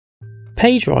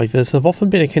Pay drivers have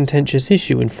often been a contentious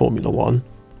issue in Formula 1.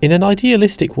 In an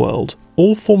idealistic world,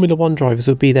 all Formula 1 drivers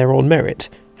would be there on merit.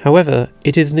 However,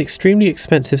 it is an extremely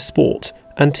expensive sport,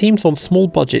 and teams on small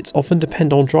budgets often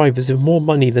depend on drivers with more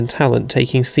money than talent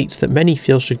taking seats that many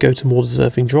feel should go to more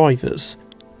deserving drivers.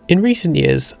 In recent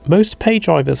years, most pay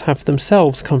drivers have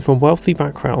themselves come from wealthy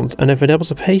backgrounds and have been able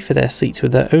to pay for their seats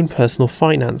with their own personal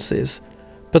finances.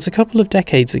 But a couple of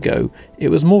decades ago, it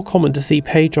was more common to see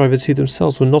pay drivers who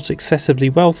themselves were not excessively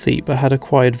wealthy but had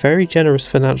acquired very generous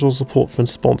financial support from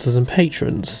sponsors and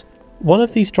patrons. One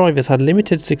of these drivers had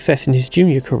limited success in his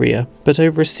junior career, but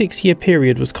over a 6-year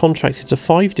period was contracted to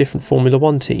 5 different Formula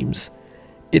 1 teams.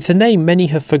 It's a name many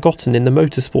have forgotten in the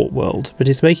motorsport world, but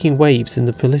is making waves in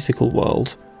the political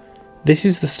world. This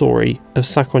is the story of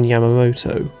Sakon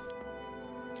Yamamoto.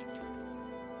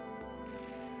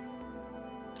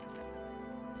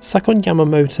 Sakon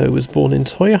Yamamoto was born in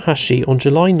Toyohashi on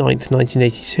July 9,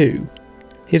 1982.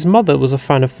 His mother was a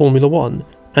fan of Formula 1,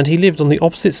 and he lived on the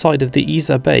opposite side of the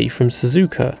Ise Bay from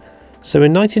Suzuka, so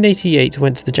in 1988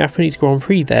 went to the Japanese Grand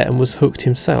Prix there and was hooked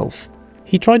himself.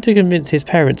 He tried to convince his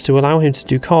parents to allow him to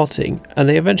do karting, and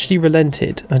they eventually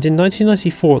relented, and in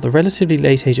 1994 at the relatively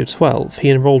late age of 12 he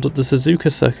enrolled at the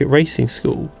Suzuka Circuit Racing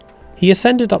School. He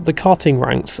ascended up the karting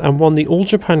ranks and won the All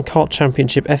Japan Kart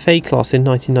Championship FA class in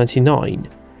 1999.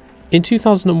 In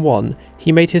 2001,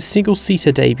 he made his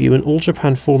single-seater debut in All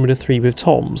Japan Formula 3 with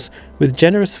Toms, with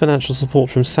generous financial support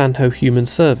from Sanho Human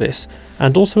Service,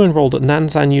 and also enrolled at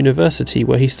Nanzan University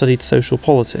where he studied social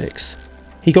politics.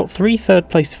 He got 3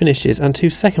 third-place finishes and 2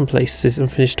 second places and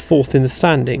finished 4th in the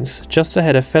standings, just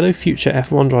ahead of fellow future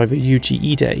F1 driver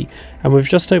Yuji Ide, and with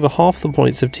just over half the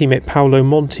points of teammate Paolo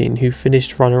Montin, who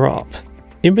finished runner-up.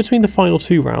 In between the final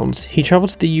 2 rounds, he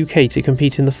travelled to the UK to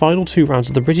compete in the final 2 rounds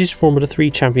of the British Formula 3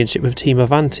 Championship with Team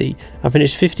Avanti, and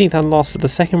finished 15th and last at the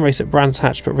second race at Brands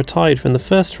Hatch, but retired from the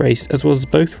first race as well as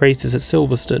both races at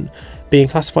Silverstone, being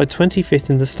classified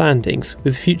 25th in the standings,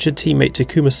 with future teammate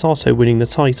Takuma Sato winning the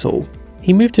title.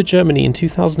 He moved to Germany in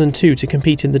 2002 to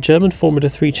compete in the German Formula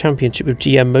 3 Championship with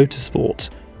GM Motorsport.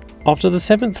 After the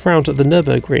 7th round at the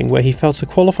Nürburgring, where he failed to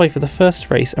qualify for the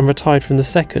first race and retired from the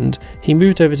second, he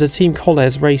moved over to Team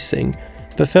Collers Racing,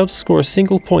 but failed to score a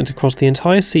single point across the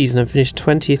entire season and finished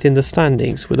 20th in the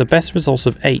standings, with a best result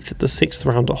of 8th at the 6th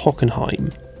round at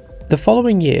Hockenheim. The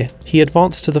following year, he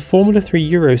advanced to the Formula 3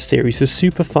 Euro Series with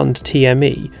Superfund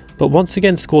TME, but once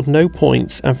again scored no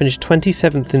points and finished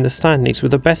 27th in the standings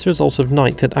with a best result of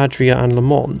 9th at Adria and Le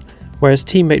Mans, whereas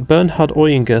teammate Bernhard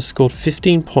Oeyinger scored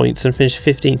 15 points and finished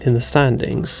 15th in the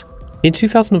standings. In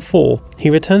 2004,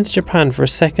 he returned to Japan for a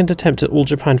second attempt at All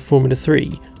Japan Formula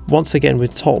 3, once again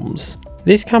with Toms.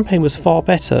 This campaign was far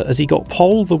better as he got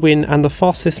pole, the win and the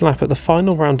fastest lap at the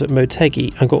final round at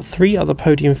Motegi and got 3 other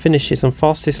podium finishes and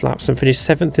fastest laps and finished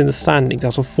 7th in the standings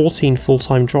out of 14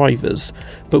 full-time drivers,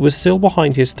 but was still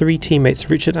behind his 3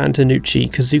 teammates Richard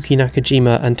Antonucci, Kazuki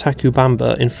Nakajima and Taku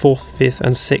Bamba in 4th, 5th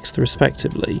and 6th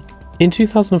respectively. In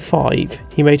 2005,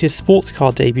 he made his sports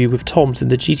car debut with Toms in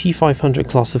the GT500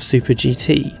 class of Super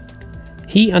GT.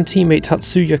 He and teammate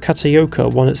Tatsuya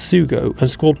Kataoka won at Sugo and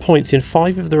scored points in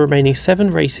 5 of the remaining 7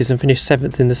 races and finished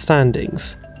 7th in the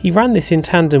standings. He ran this in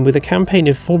tandem with a campaign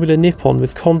in Formula Nippon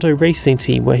with Kondo Racing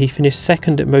Team where he finished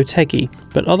 2nd at Motegi,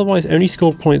 but otherwise only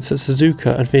scored points at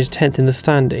Suzuka and finished 10th in the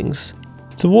standings.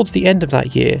 Towards the end of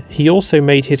that year, he also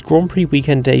made his Grand Prix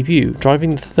weekend debut,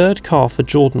 driving the 3rd car for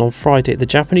Jordan on Friday at the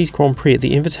Japanese Grand Prix at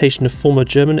the invitation of former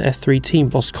German F3 team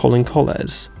boss Colin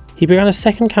Collers. He began a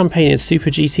second campaign in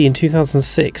Super GT in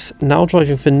 2006, now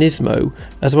driving for Nismo,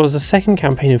 as well as a second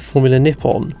campaign in Formula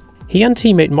Nippon. He and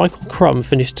teammate Michael Crum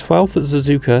finished 12th at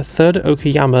Suzuka, 3rd at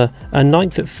Okayama and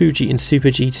 9th at Fuji in Super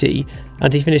GT,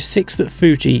 and he finished 6th at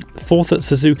Fuji, 4th at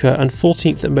Suzuka and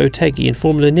 14th at Motegi in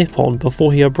Formula Nippon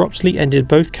before he abruptly ended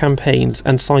both campaigns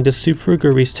and signed as Super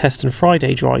Aguri's Test and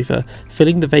Friday driver,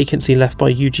 filling the vacancy left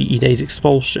by Yuji Ide's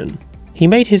expulsion. He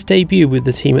made his debut with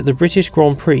the team at the British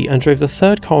Grand Prix and drove the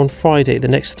 3rd car on Friday the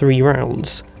next 3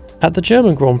 rounds. At the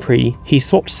German Grand Prix, he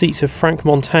swapped seats with Frank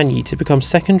Montagny to become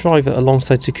second driver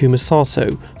alongside Takuma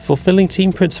Sato, fulfilling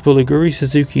team principal Aguri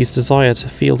Suzuki's desire to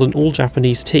field an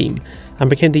all-Japanese team, and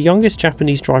became the youngest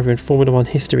Japanese driver in Formula 1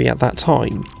 history at that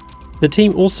time. The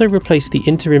team also replaced the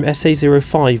Interim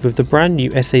SA05 with the brand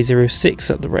new SA06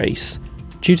 at the race.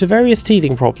 Due to various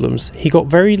teething problems, he got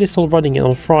very little running in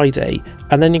on Friday,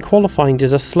 and then in qualifying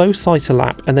did a slow sighter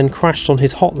lap and then crashed on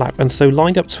his hot lap and so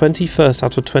lined up 21st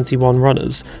out of 21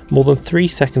 runners, more than 3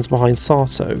 seconds behind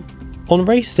Sato. On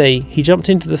race day, he jumped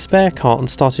into the spare car and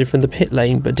started from the pit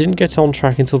lane but didn't get on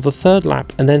track until the 3rd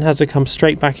lap and then had to come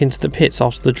straight back into the pits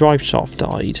after the drive shaft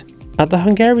died. At the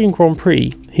Hungarian Grand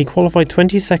Prix, he qualified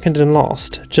 22nd and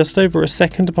last, just over a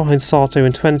second behind Sato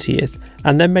in 20th,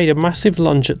 and then made a massive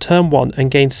lunge at turn 1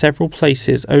 and gained several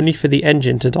places only for the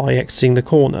engine to die exiting the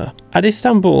corner. At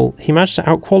Istanbul, he managed to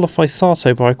outqualify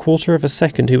Sato by a quarter of a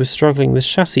second, who was struggling with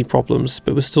chassis problems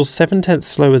but was still 7/10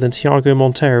 slower than Thiago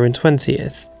Monteiro in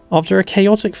 20th. After a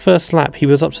chaotic first lap, he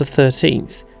was up to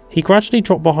 13th. He gradually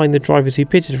dropped behind the drivers who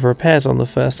pitted for repairs on the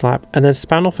first lap, and then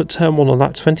span off at turn 1 on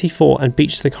lap 24 and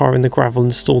beached the car in the gravel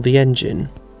and stalled the engine.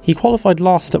 He qualified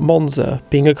last at Monza,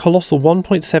 being a colossal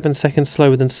 1.7 seconds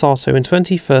slower than Sato in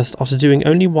 21st after doing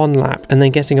only one lap and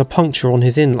then getting a puncture on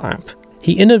his in-lap.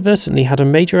 He inadvertently had a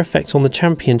major effect on the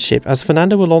championship, as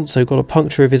Fernando Alonso got a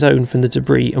puncture of his own from the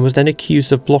debris and was then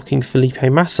accused of blocking Felipe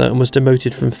Massa and was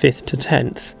demoted from 5th to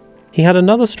 10th. He had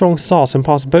another strong start and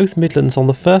passed both Midlands on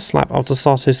the first lap after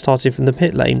Sato started from the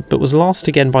pit lane, but was last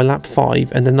again by lap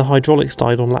 5, and then the hydraulics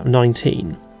died on lap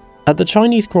 19. At the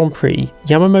Chinese Grand Prix,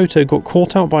 Yamamoto got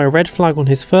caught out by a red flag on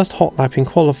his first hot lap in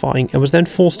qualifying and was then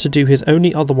forced to do his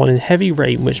only other one in heavy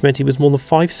rain, which meant he was more than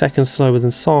 5 seconds slower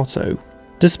than Sato.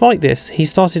 Despite this, he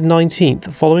started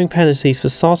 19th, following penalties for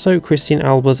Sato, Christian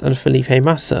Albers and Felipe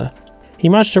Massa. He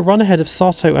managed to run ahead of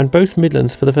Sato and both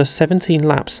Midlands for the first 17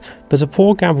 laps, but a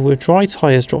poor gamble with dry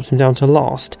tyres dropped him down to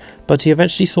last, but he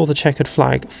eventually saw the checkered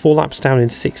flag 4 laps down in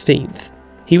 16th.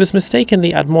 He was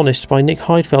mistakenly admonished by Nick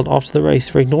Heidfeld after the race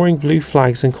for ignoring blue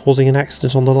flags and causing an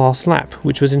accident on the last lap,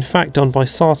 which was in fact done by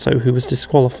Sato, who was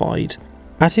disqualified.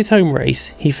 At his home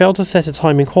race, he failed to set a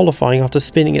time in qualifying after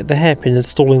spinning at the hairpin and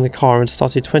stalling the car, and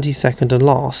started 22nd and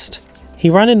last. He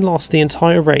ran in last the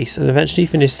entire race and eventually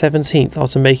finished 17th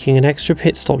after making an extra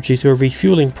pit stop due to a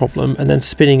refuelling problem and then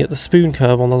spinning at the spoon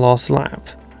curve on the last lap.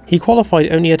 He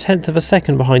qualified only a 10th of a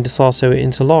second behind Sato at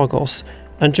Interlagos,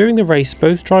 and during the race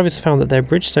both drivers found that their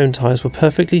Bridgestone tyres were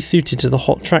perfectly suited to the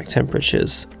hot track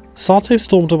temperatures. Sato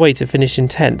stormed away to finish in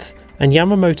 10th, and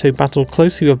Yamamoto battled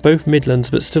closely with both Midlands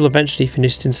but still eventually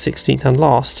finished in 16th and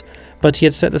last, but he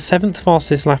had set the 7th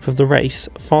fastest lap of the race,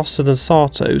 faster than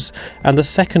Sato's, and the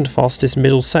 2nd fastest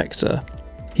middle sector.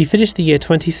 He finished the year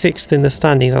 26th in the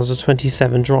standings out of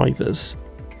 27 drivers.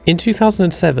 In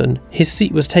 2007, his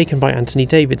seat was taken by Anthony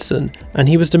Davidson, and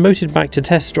he was demoted back to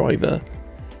test driver.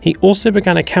 He also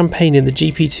began a campaign in the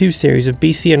GP2 series of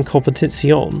BCN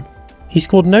Competizione. He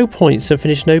scored no points and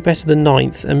finished no better than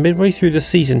 9th, and midway through the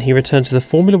season he returned to the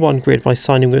Formula 1 grid by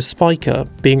signing with Spyker,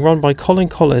 being run by Colin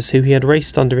Collis, who he had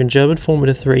raced under in German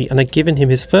Formula 3 and had given him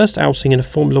his first outing in a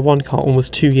Formula 1 car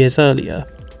almost 2 years earlier.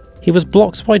 He was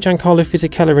blocked by Giancarlo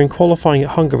Fisichella in qualifying at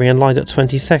Hungary and lined at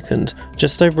 22nd,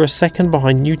 just over a second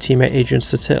behind new teammate Adrian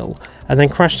Sutil, and then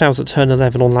crashed out at turn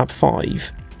 11 on lap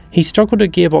 5. He struggled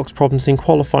at gearbox problems in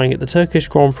qualifying at the Turkish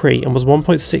Grand Prix and was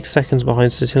 1.6 seconds behind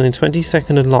Sutil in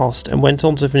 22nd and last, and went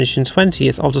on to finish in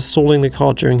 20th after stalling the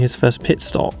car during his first pit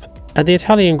stop. At the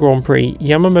Italian Grand Prix,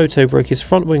 Yamamoto broke his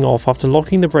front wing off after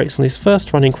locking the brakes on his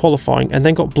first run in qualifying and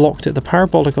then got blocked at the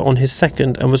Parabolica on his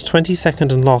second and was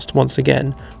 22nd and last once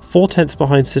again, 4 tenths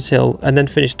behind Sutil, and then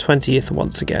finished 20th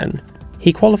once again.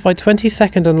 He qualified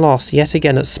 22nd and last yet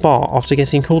again at Spa after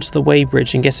getting called to the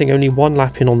weighbridge and getting only one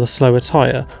lap in on the slower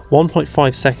tyre,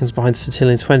 1.5 seconds behind Sutil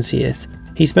in 20th.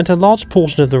 He spent a large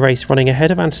portion of the race running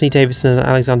ahead of Anthony Davidson and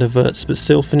Alexander Wurz, but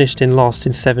still finished in last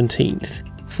in 17th.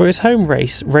 For his home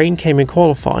race, rain came in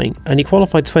qualifying, and he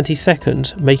qualified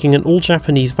 22nd, making an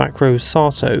all-Japanese back row of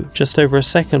Sato, just over a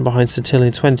second behind Sutil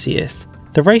in 20th.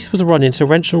 The race was run in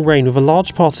torrential rain with a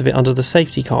large part of it under the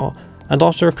safety car, and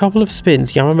after a couple of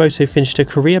spins Yamamoto finished a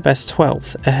career best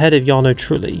 12th, ahead of Jarno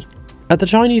Trulli. At the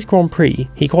Chinese Grand Prix,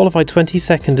 he qualified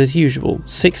 22nd as usual,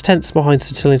 6 tenths behind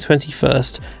Sutil in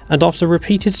 21st, and after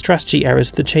repeated strategy errors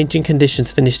with the changing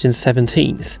conditions finished in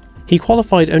 17th. He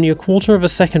qualified only a quarter of a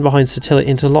second behind Sutil at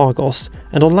Interlagos,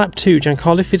 and on lap 2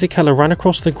 Giancarlo Fisichella ran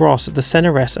across the grass at the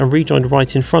Senna-S and rejoined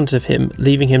right in front of him,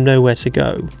 leaving him nowhere to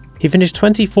go. He finished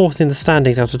 24th in the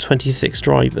standings out of 26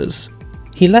 drivers.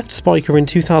 He left Spyker in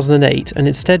 2008 and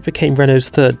instead became Renault's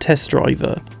third test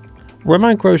driver.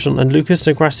 Romain Grosjean and Lucas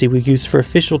di Grassi were used for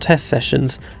official test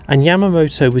sessions, and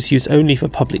Yamamoto was used only for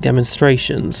public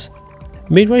demonstrations.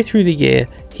 Midway through the year,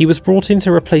 he was brought in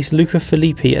to replace Luca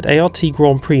Filippi at ART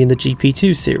Grand Prix in the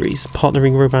GP2 series,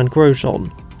 partnering Romain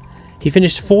Grosjean. He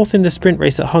finished 4th in the sprint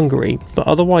race at Hungary, but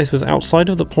otherwise was outside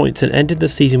of the points and ended the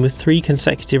season with 3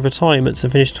 consecutive retirements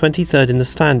and finished 23rd in the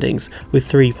standings with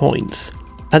 3 points.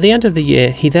 At the end of the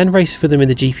year, he then raced for them in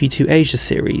the GP2 Asia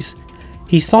series.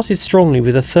 He started strongly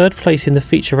with a 3rd place in the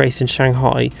feature race in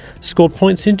Shanghai, scored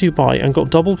points in Dubai and got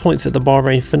double points at the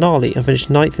Bahrain finale and finished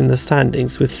 9th in the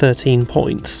standings with 13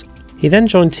 points. He then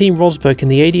joined Team Rosberg in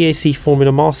the ADAC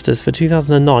Formula Masters for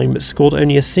 2009 but scored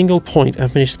only a single point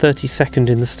and finished 32nd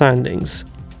in the standings.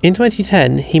 In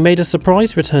 2010, he made a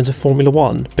surprise return to Formula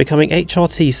 1, becoming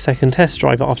HRT's second test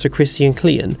driver after Christian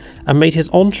Klein, and made his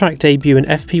on-track debut in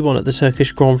FP1 at the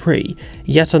Turkish Grand Prix,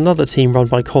 yet another team run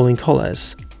by Colin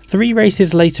Kolles. 3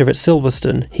 races later at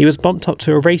Silverstone, he was bumped up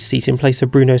to a race seat in place of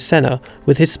Bruno Senna,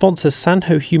 with his sponsor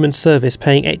Sanho Human Service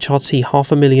paying HRT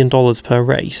 $500,000 per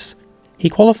race. He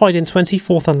qualified in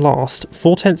 24th and last,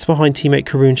 4 tenths behind teammate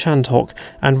Karun Chandhok,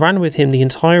 and ran with him the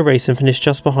entire race and finished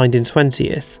just behind in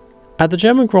 20th. At the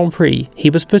German Grand Prix,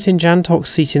 he was put in Chandhok's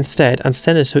seat instead and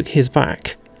Senna took his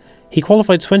back. He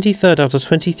qualified 23rd out of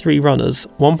 23 runners,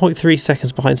 1.3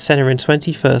 seconds behind Senna in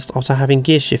 21st after having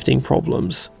gear shifting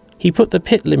problems. He put the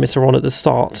pit limiter on at the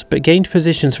start, but gained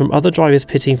positions from other drivers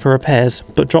pitting for repairs,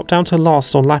 but dropped down to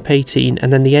last on lap 18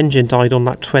 and then the engine died on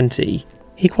lap 20.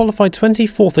 He qualified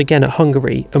 24th again at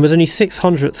Hungary and was only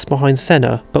 600ths behind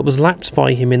Senna, but was lapped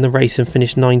by him in the race and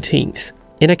finished 19th.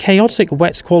 In a chaotic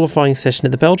wet qualifying session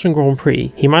at the Belgian Grand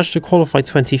Prix, he managed to qualify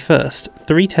 21st,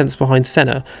 3 tenths behind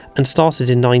Senna, and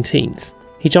started in 19th.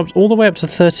 He jumped all the way up to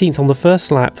 13th on the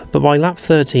first lap, but by lap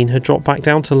 13 had dropped back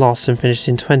down to last and finished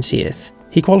in 20th.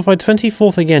 He qualified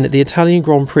 24th again at the Italian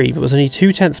Grand Prix, but was only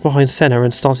 2 tenths behind Senna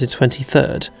and started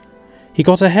 23rd. He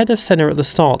got ahead of Senna at the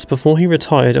start before he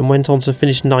retired and went on to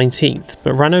finish 19th,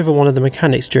 but ran over one of the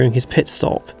mechanics during his pit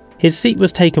stop. His seat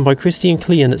was taken by Christian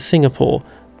Klein at Singapore,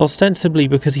 ostensibly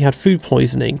because he had food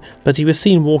poisoning, but he was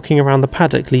seen walking around the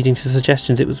paddock, leading to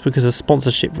suggestions it was because of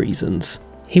sponsorship reasons.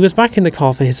 He was back in the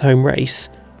car for his home race.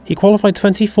 He qualified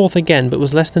 24th again but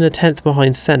was less than a tenth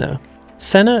behind Senna.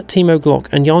 Senna, Timo Glock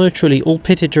and Jarno Trulli all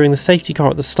pitted during the safety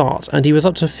car at the start, and he was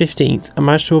up to 15th and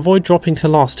managed to avoid dropping to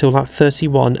last till lap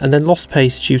 31 and then lost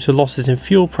pace due to losses in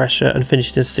fuel pressure and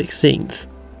finished in 16th.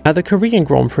 At the Korean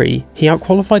Grand Prix, he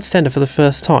outqualified Senna for the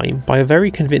first time by a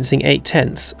very convincing 8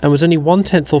 tenths and was only 1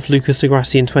 tenth off Lucas di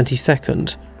Grassi in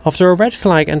 22nd. After a red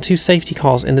flag and 2 safety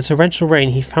cars in the torrential rain,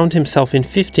 he found himself in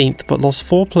 15th but lost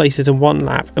 4 places in 1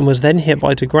 lap and was then hit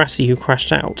by di Grassi, who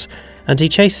crashed out, and he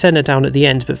chased Senna down at the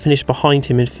end but finished behind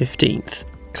him in 15th.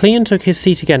 Klein took his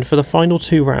seat again for the final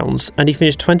 2 rounds and he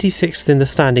finished 26th in the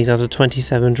standings out of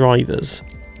 27 drivers.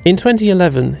 In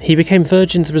 2011, he became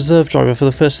Virgin's reserve driver for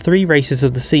the first 3 races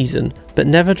of the season, but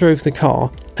never drove the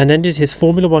car, and ended his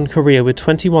Formula 1 career with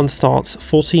 21 starts,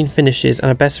 14 finishes and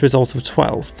a best result of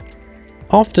 12th.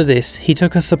 After this, he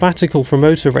took a sabbatical from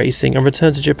motor racing and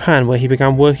returned to Japan, where he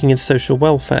began working in social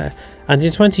welfare, and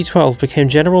in 2012 became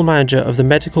general manager of the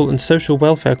medical and social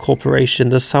welfare corporation,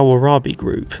 the Sawarabi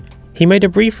Group. He made a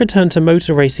brief return to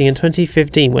motor racing in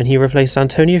 2015 when he replaced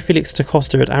Antonio Felix da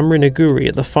Costa at Amrin Aguri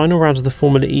at the final round of the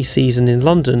Formula E season in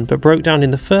London, but broke down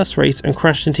in the first race and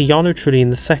crashed into Jarno Trulli in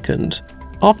the second.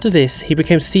 After this, he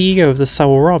became CEO of the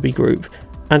Sawarabi Group,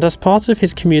 and as part of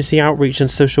his community outreach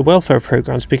and social welfare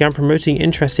programs began promoting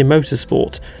interest in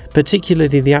motorsport,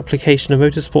 particularly the application of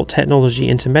motorsport technology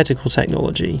into medical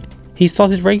technology. He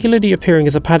started regularly appearing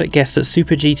as a paddock guest at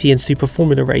Super GT and Super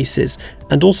Formula races,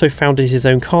 and also founded his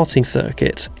own karting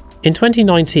circuit. In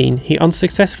 2019, he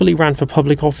unsuccessfully ran for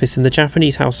public office in the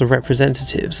Japanese House of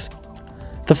Representatives.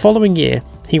 The following year,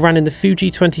 he ran in the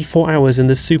Fuji 24 Hours in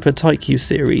the Super Taikyu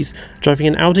series, driving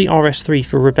an Audi RS3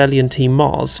 for Rebellion Team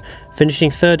Mars,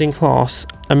 finishing 3rd in class,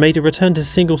 and made a return to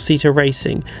single-seater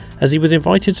racing, as he was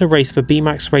invited to race for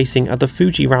BMAX Racing at the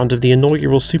Fuji round of the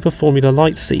inaugural Super Formula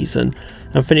Light season,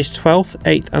 and finished 12th,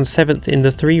 8th and 7th in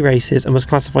the 3 races and was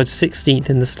classified 16th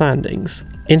in the standings.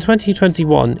 In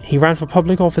 2021, he ran for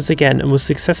public office again and was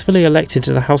successfully elected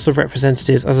to the House of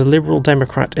Representatives as a Liberal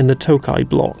Democrat in the Tokai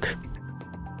bloc.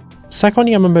 Sakon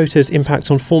Yamamoto's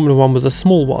impact on Formula 1 was a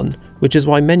small one, which is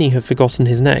why many have forgotten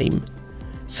his name.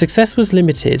 Success was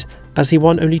limited, as he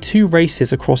won only 2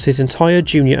 races across his entire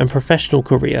junior and professional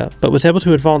career, but was able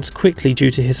to advance quickly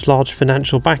due to his large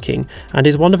financial backing, and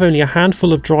is one of only a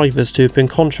handful of drivers to have been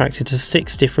contracted to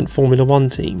 6 different Formula 1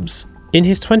 teams. In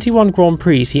his 21 Grand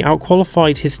Prix, he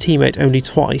outqualified his teammate only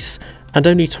twice, and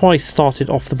only twice started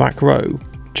off the back row.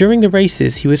 During the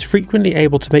races, he was frequently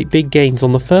able to make big gains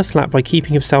on the first lap by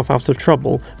keeping himself out of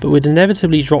trouble, but would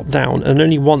inevitably drop down and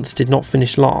only once did not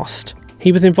finish last.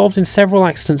 He was involved in several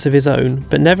accidents of his own,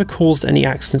 but never caused any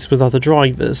accidents with other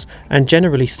drivers, and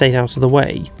generally stayed out of the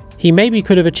way. He maybe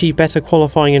could have achieved better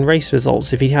qualifying and race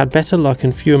results if he had better luck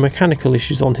and fewer mechanical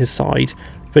issues on his side,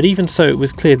 but even so it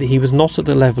was clear that he was not at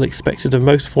the level expected of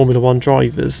most Formula 1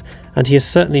 drivers, and he is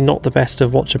certainly not the best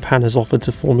of what Japan has offered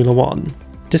to Formula 1.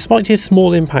 Despite his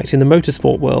small impact in the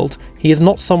motorsport world, he is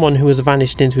not someone who has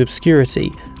vanished into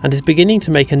obscurity and is beginning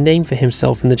to make a name for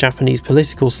himself in the Japanese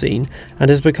political scene and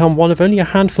has become one of only a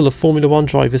handful of Formula One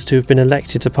drivers to have been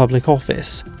elected to public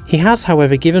office. He has,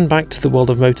 however, given back to the world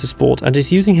of motorsport and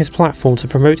is using his platform to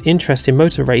promote interest in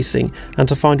motor racing and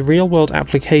to find real-world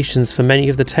applications for many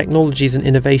of the technologies and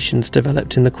innovations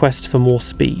developed in the quest for more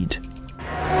speed.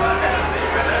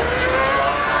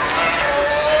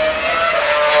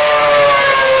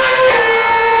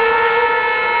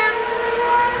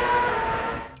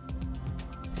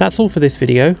 That's all for this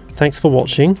video. Thanks for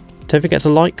watching. Don't forget to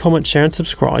like, comment, share and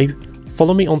subscribe.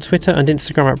 Follow me on Twitter and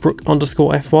Instagram at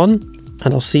Brook_F1,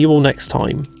 and I'll see you all next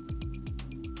time.